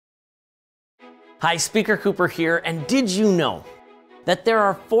Hi, Speaker Cooper here, and did you know that there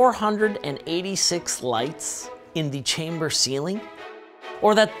are 486 lights in the chamber ceiling?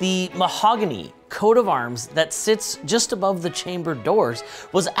 Or that the mahogany coat of arms that sits just above the chamber doors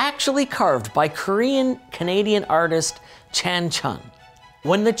was actually carved by Korean-Canadian artist Chan Chun?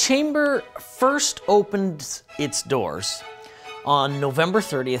 When the chamber first opened its doors on November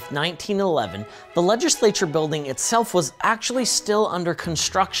 30th, 1911, the legislature building itself was actually still under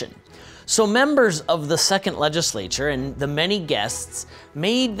construction. So members of the second legislature and the many guests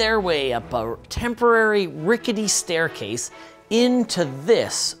made their way up a temporary rickety staircase into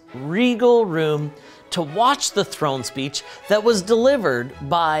this regal room to watch the throne speech that was delivered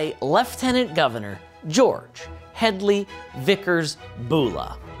by Lieutenant Governor George Hedley Vickers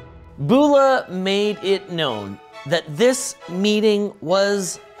Bula. Bula made it known that this meeting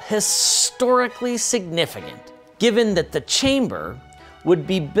was historically significant, given that the chamber would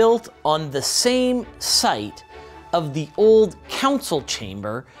be built on the same site of the old council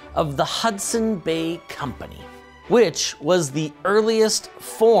chamber of the Hudson Bay Company, which was the earliest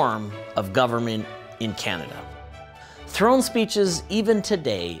form of government in Canada. Throne speeches, even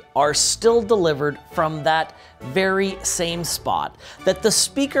today, are still delivered from that very same spot that the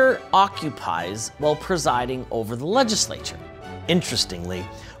Speaker occupies while presiding over the legislature. Interestingly,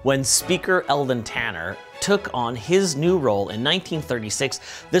 when Speaker Eldon Tanner took on his new role in 1936,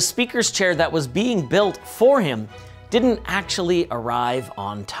 the Speaker's chair that was being built for him didn't actually arrive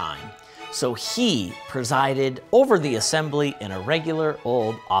on time. So he presided over the assembly in a regular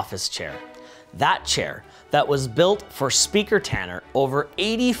old office chair. That chair that was built for Speaker Tanner over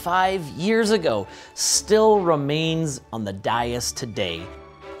 85 years ago still remains on the dais today.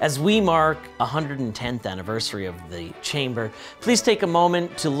 As we mark 110th anniversary of the chamber, please take a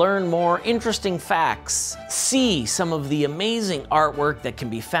moment to learn more interesting facts, see some of the amazing artwork that can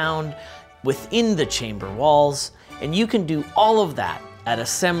be found within the chamber walls, and you can do all of that at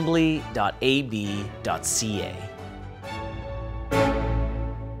assembly.ab.ca.